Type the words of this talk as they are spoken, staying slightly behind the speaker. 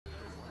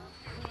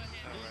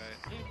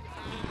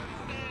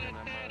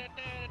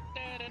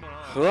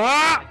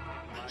Ah!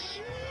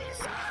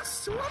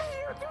 Jesus! What are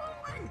you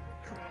doing?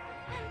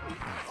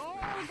 Oh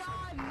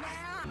God,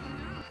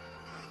 man!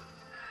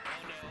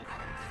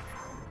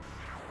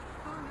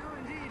 Oh no,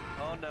 indeed.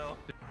 Oh no.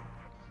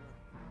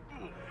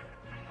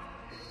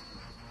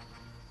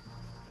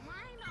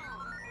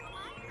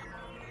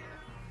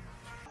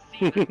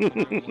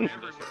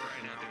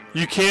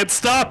 You can't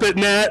stop it,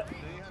 Nat.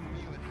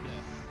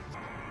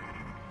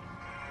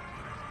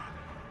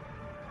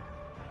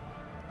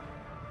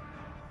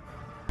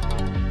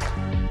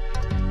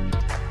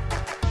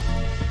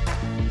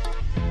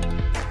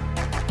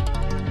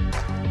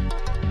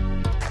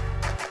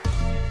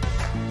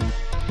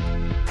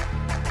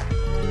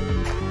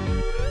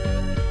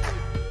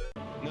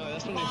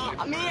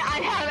 Me, I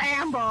have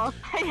amber.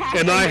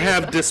 And I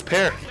have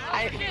despair.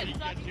 I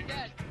like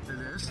it.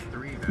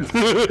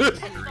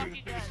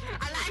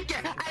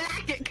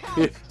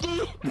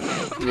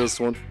 This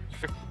one.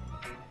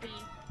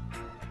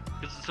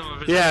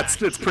 Yeah,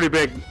 it's pretty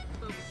big.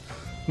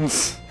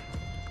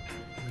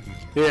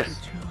 Yeah.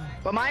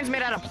 But mine's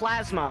made out of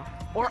plasma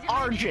or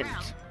argent.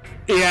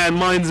 Yeah, and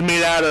mine's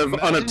made out of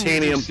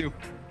unobtainium.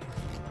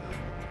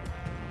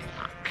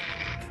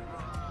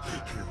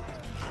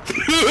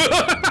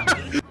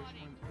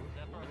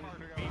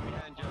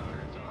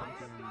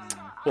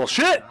 Well,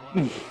 shit.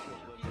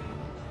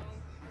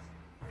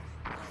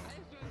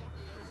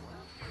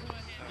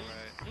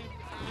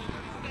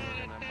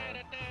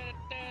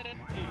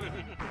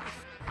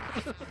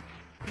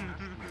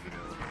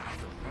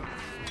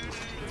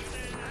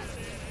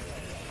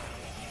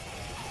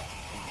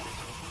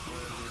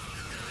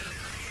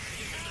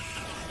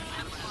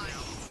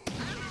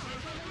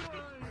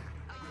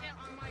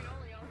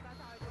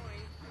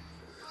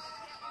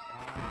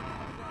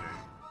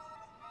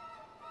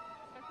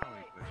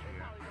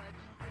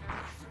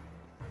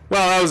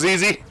 Well, that was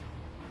easy.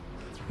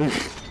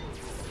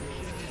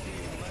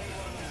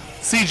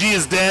 CG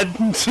is dead.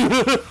 Zip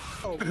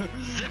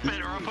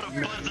it or I'll put a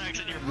buzz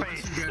axe in your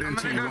face.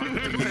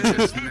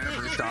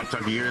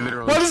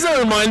 Why does that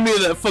remind me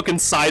of that fucking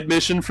side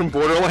mission from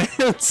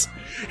Borderlands?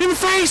 In the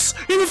face!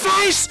 In the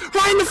face!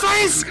 Right in the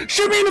face!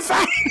 Shoot me in the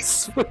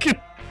face! Fucking.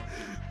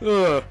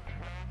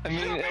 I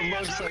mean, it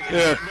looks like,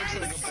 Yeah. it looks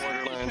like a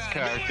Borderlands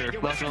character,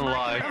 not gonna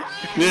lie.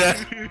 Yeah.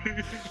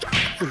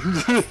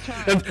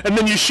 and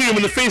then you shoot him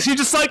in the face, you're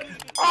just like,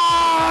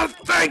 oh,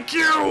 thank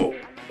you!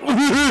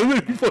 And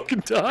then he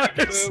fucking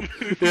dies.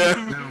 Yeah.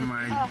 Oh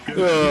my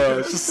god.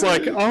 It's just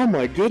like, oh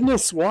my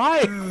goodness,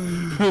 why?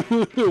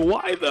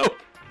 Why though?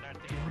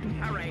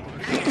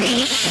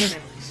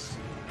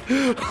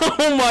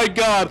 Oh my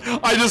god,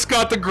 I just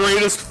got the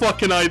greatest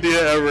fucking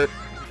idea ever.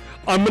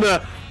 I'm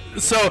gonna...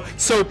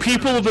 So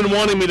people have been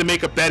wanting me to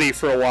make a Betty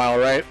for a while,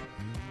 right?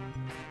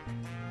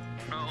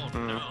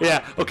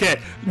 Yeah, okay.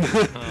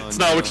 It's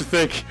not what you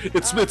think.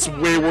 It's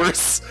way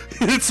worse.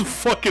 It's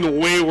fucking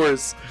way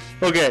worse.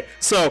 Okay,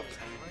 so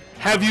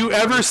have you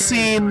ever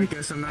seen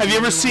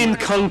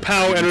Kung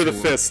Pao Enter the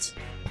Fist?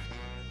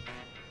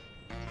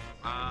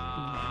 No.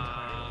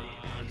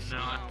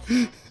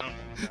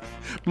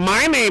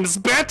 My name's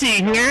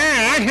Betty.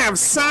 Yeah, I have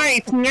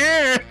sight.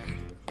 Yeah.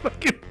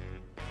 Fucking.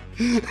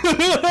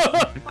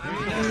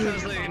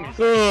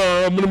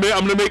 I'm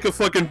gonna make a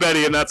fucking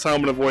Betty, and that's how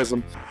I'm gonna voice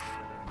him.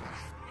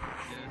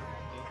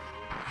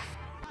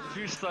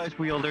 Two scythe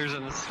wielders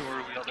and a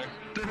sword wielder.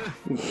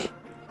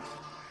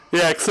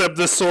 Yeah, except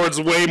this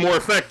sword's way more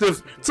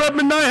effective. What's up,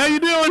 Midnight? How you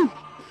doing?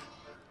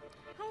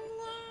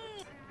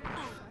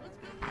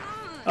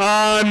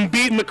 I'm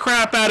beating the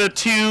crap out of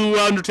 2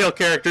 Undertale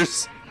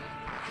characters.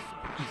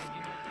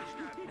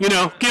 You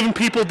know, giving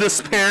people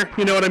despair.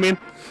 You know what I mean?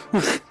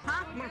 Am I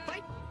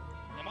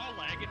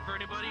lagging for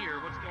anybody, or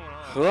what's going on?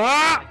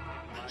 Ah!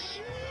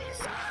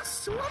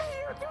 Jesus, what are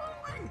you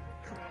doing?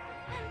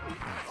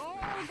 Oh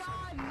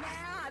God,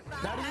 Matt,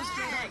 that is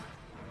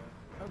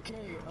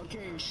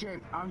Okay, shit.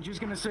 I'm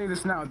just gonna say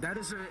this now. That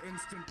is an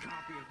instant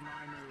copy of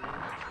mine.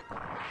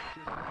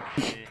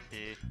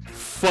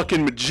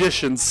 Fucking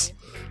magicians.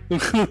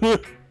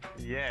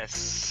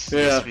 Yes. Yeah.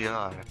 Yes, we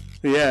are.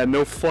 Yeah,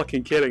 no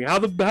fucking kidding. How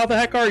the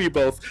heck are you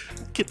both?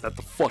 Get that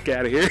the fuck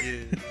out of here.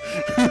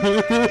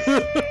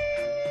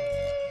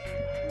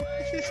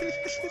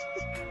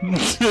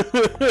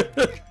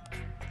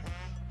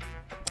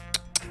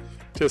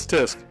 Tisk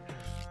tisk.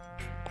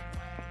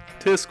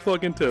 Tisk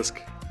fucking tisk.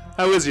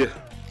 How is you?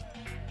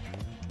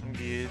 I'm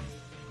good.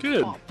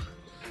 Good.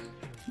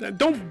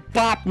 Don't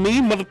bop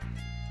me, mother.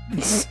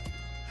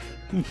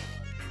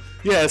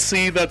 Yeah,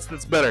 see, that's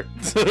better.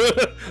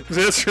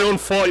 That's your own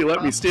fault. You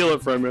let me steal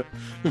it from you.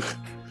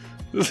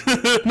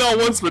 Not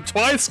once, but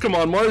twice. Come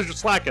on, Mars, you're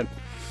slacking.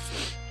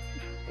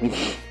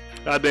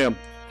 Goddamn.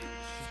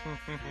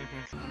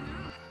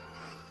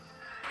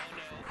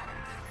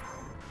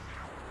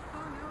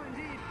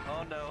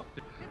 Oh no.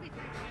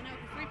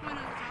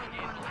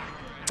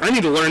 I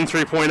need to learn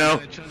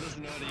 3.0. Chun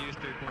doesn't know how to use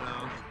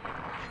 3.0.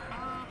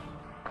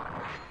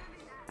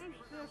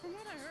 From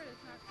what I heard,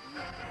 it's not too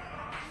bad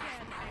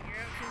to figure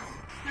out because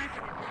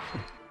sniper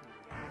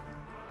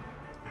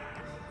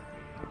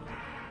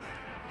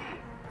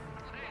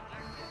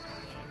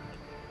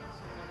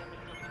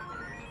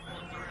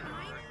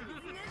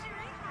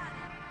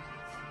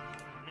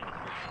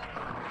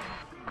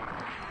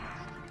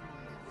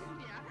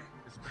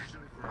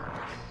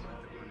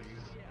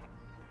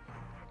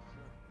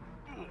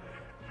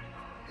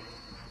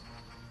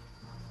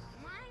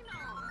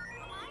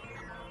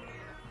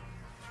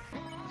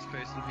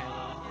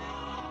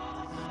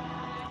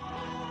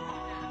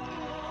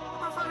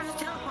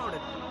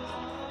teleported.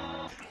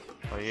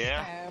 Oh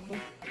yeah?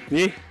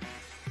 Yeah.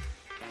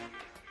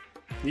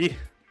 Yeah.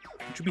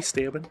 Would you be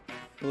stabbing,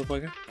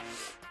 motherfucker?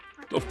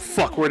 Oh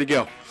fuck, where'd he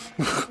go?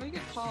 Let me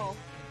get tall.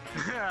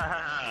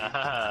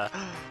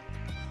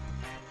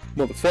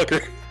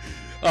 Motherfucker.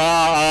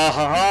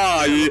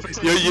 Ha you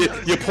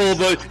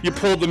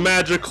pulled the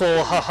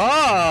magical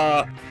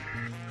ha.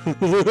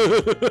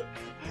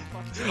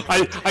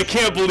 I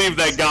can't believe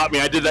that got me.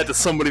 I did that to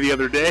somebody the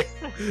other day.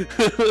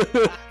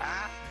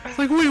 It's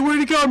like, wait, where'd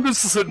he go? I'm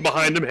just sitting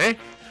behind him. Hey,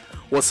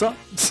 what's up?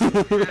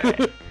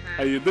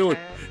 How you doing?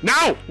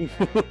 Now!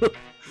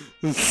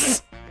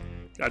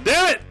 God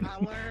damn it! I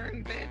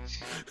learned,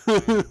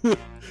 bitch.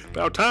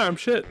 About time,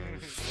 shit.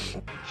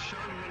 Showing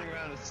running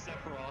around as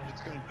Sephiroth,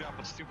 it's gonna drop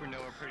a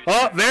supernova pretty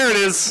Oh, there it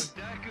is.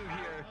 ChunChasku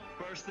here,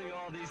 bursting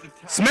all these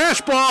attacks.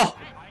 Smash ball!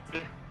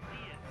 Then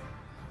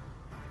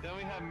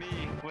we have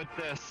me with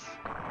this.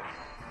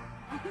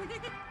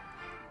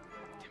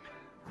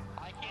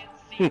 I can't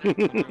see it.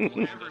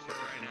 Everywhere right now.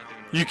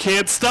 You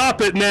can't stop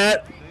it,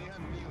 Nat. Then you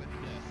have me with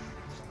this.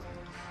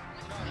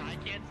 I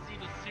can't see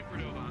the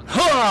supernova.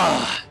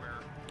 Ha!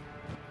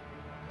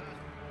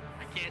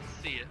 I can't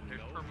see it.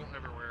 There's purple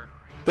everywhere.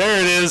 There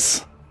it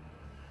is.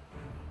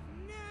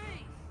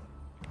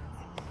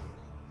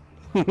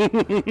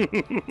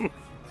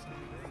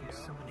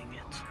 Summoning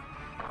it.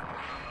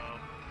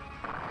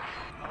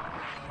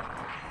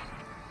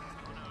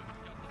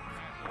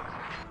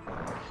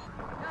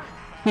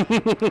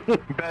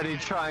 Betty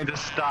trying to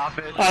stop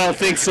it. I don't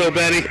think so,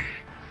 Betty.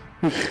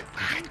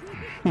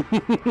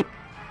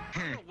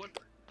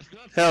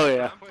 Hell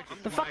yeah.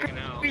 The fuck are you? I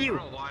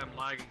don't know why I'm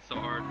lagging so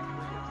hard.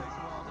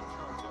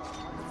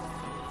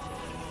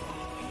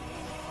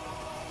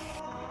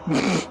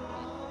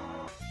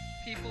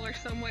 People are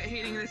somewhat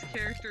hating this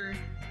character,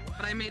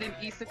 but I made an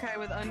isekai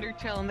with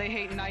Undertale and they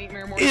hate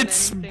Nightmare more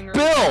It's than anything.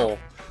 Bill.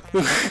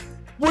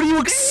 What do you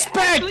They expect?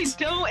 actually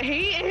don't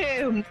hate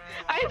him.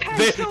 I've had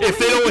If so they many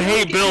don't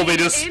hate people Bill, they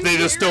hate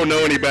just don't know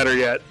any better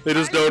yet. They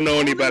just don't know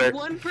any Only better.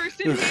 one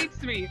person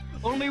hates me.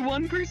 Only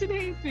one person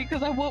hates me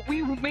because of what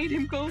we made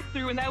him go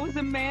through, and that was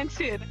a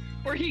mansion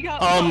where he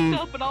got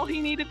locked up and all he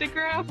needed to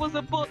grab was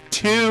a book.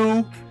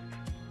 2.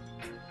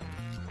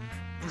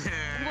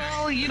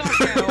 Well, you don't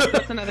know.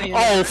 That's another thing.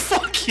 Oh,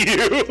 fuck you!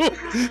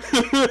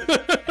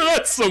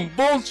 That's some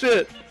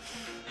bullshit.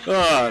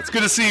 It's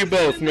good to see you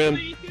both,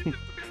 man.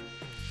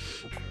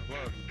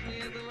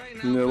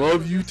 I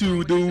love you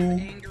too,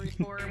 dude. Angry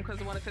for him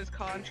because one of his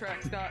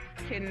contracts got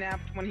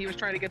kidnapped when he was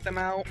trying to get them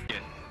out.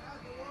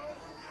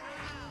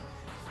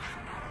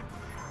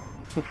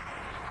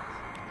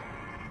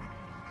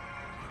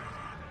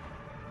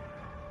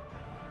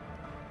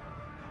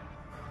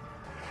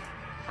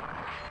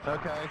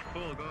 Okay,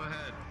 cool, go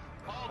ahead.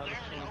 Oh, there it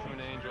is. From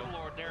an angel.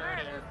 Lord, there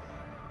it is.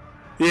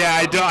 Yeah,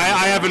 I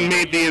haven't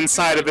made the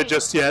inside of it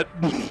just yet.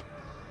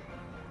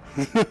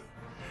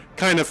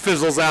 Kind of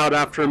fizzles out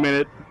after a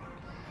minute.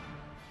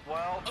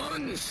 Well,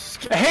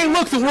 Hey,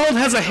 look, the world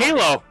has a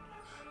halo.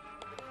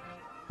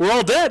 We're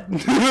all dead.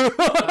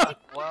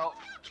 well.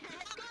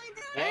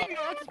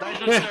 Nice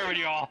to serve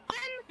y'all.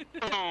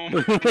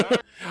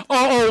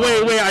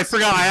 Oh, wait, I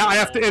forgot. I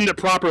have to end it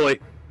properly.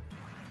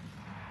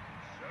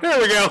 There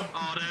we go.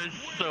 Oh, that is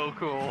so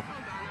cool.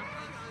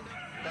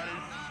 That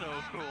is so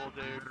cool,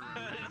 dude.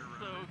 That is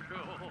so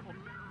cool.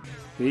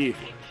 Yeah.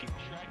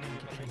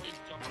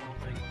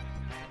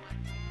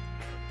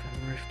 That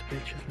rift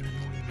bitch has been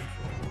annoying me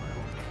for a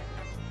while.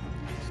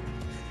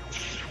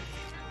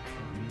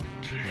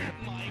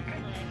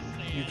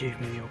 You gave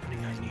me the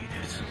opening I needed.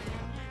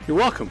 You're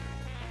welcome.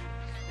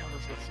 Now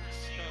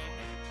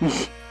let's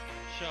listen.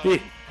 Yeah.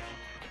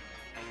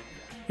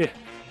 Yeah.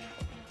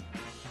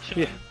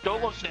 Yeah.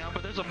 Don't look down,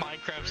 but there's a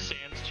Minecraft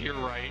Sans to your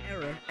right.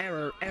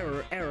 Error.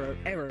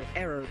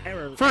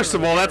 First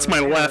of all, that's my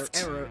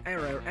left.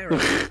 Error.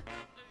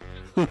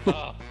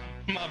 Oh,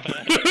 my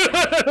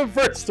bad.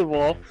 First of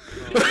all.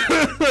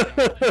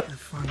 Have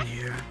fun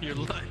here. You're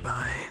like,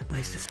 Bye.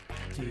 Nice to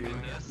see you.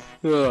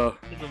 Ugh,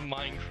 there's a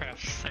Minecraft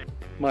Sans.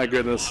 my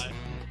goodness.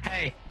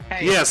 Hey.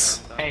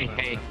 Yes.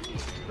 Hey.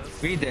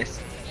 Read this.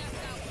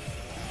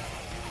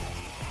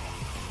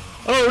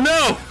 Oh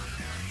no!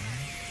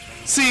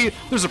 See,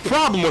 there's a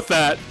problem with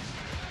that.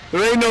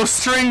 There ain't no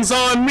strings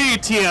on me,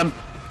 TM.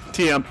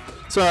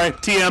 Sorry,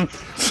 TM.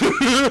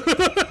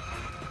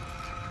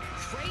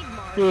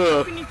 Trademark? Ugh.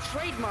 How can you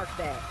trademark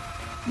that?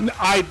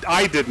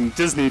 I didn't.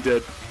 Disney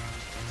did.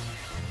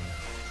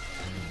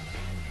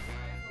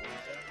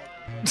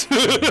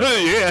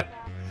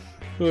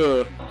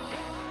 Yeah.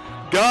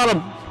 Got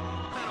him.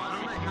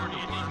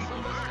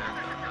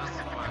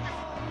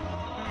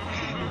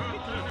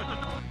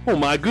 Oh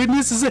my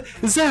goodness,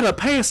 is that a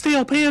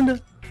pastel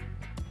panda?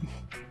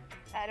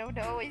 I don't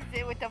know. Is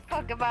it? What the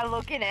fuck am I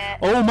looking at?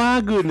 Oh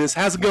my goodness,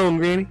 how's it going,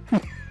 Granny?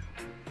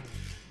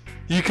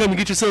 You come and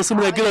get yourself some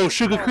of that good old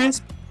sugar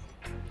crisp?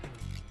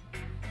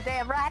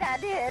 Damn right I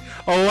did.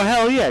 Oh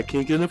hell yeah,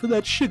 can't get enough of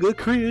that sugar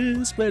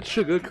crisp,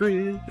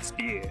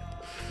 yeah.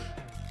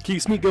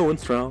 Keeps me going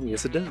strong,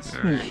 yes it does.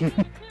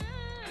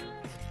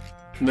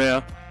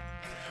 Yeah.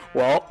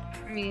 Well,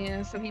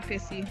 Yeah, so he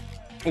pissy.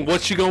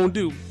 what you gonna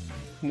do?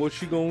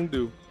 What you gonna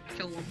do?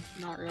 Kill him.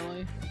 Not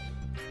really.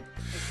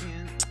 I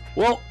can't.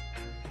 Well,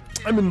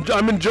 I'm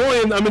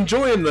enjoying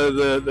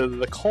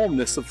the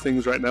calmness of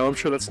things right now. I'm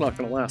sure that's not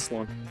gonna last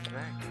long.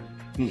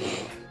 You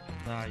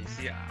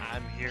see,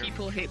 I'm here.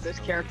 People hate this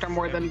character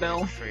more than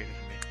Bill. Afraid of me.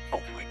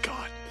 Oh my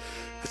god,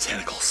 the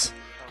tentacles.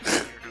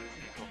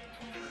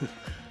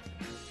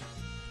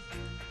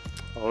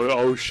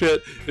 Oh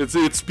shit,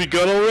 it's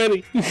begun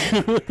already.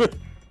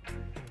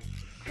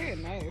 Hey,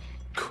 knife.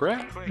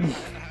 Crap. Quick,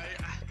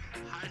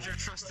 hide your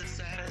trusted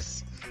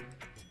status.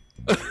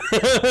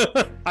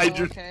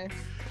 Okay.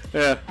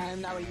 Yeah. I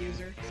am now a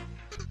user.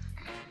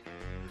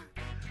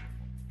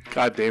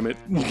 God damn it.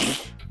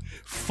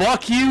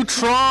 Fuck you,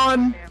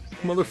 Tron!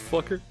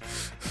 Motherfucker.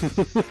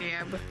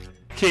 Stab.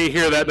 Can't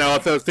hear that now. I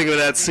was thinking of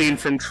that scene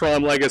from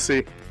Tron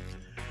Legacy.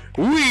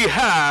 We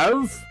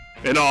have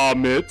in our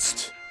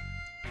midst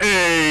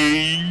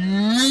a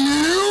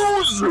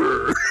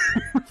user.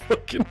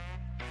 Fucking.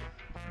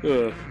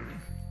 Oh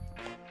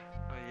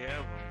yeah,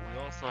 but we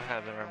also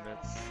have in our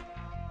midst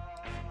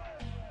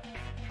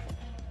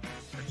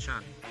a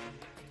Chun.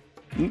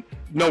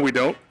 No, we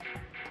don't.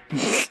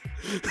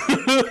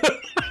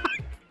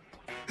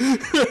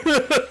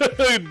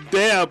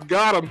 Damn,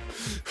 got him.